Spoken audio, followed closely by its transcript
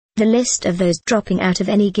The list of those dropping out of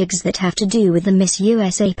any gigs that have to do with the Miss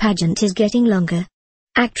USA pageant is getting longer.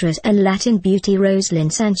 Actress and Latin beauty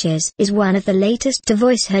Roselyn Sanchez is one of the latest to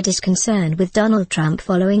voice her disconcern with Donald Trump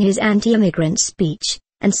following his anti-immigrant speech,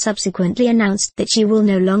 and subsequently announced that she will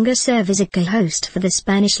no longer serve as a co-host for the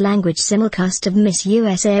Spanish-language simulcast of Miss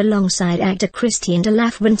USA alongside actor Christian de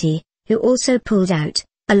la Fuente, who also pulled out,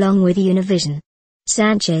 along with Univision.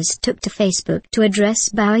 Sanchez took to Facebook to address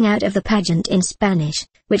bowing out of the pageant in Spanish,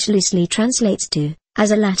 which loosely translates to,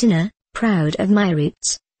 "As a Latina, proud of my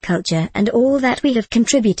roots, culture and all that we have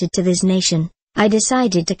contributed to this nation, I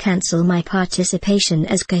decided to cancel my participation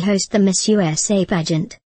as co-host the Miss USA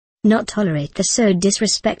pageant. Not tolerate the so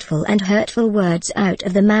disrespectful and hurtful words out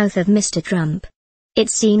of the mouth of Mr. Trump. It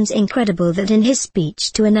seems incredible that in his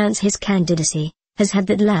speech to announce his candidacy, has had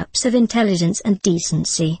that lapse of intelligence and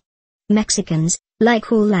decency. Mexicans,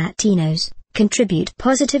 like all Latinos, contribute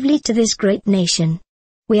positively to this great nation.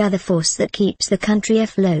 We are the force that keeps the country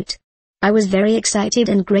afloat. I was very excited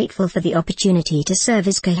and grateful for the opportunity to serve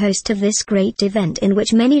as co-host of this great event in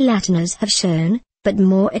which many Latinos have shown, but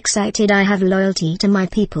more excited I have loyalty to my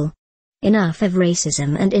people. Enough of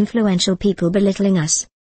racism and influential people belittling us.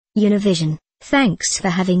 Univision, thanks for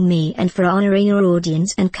having me and for honoring your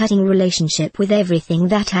audience and cutting relationship with everything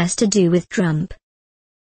that has to do with Trump.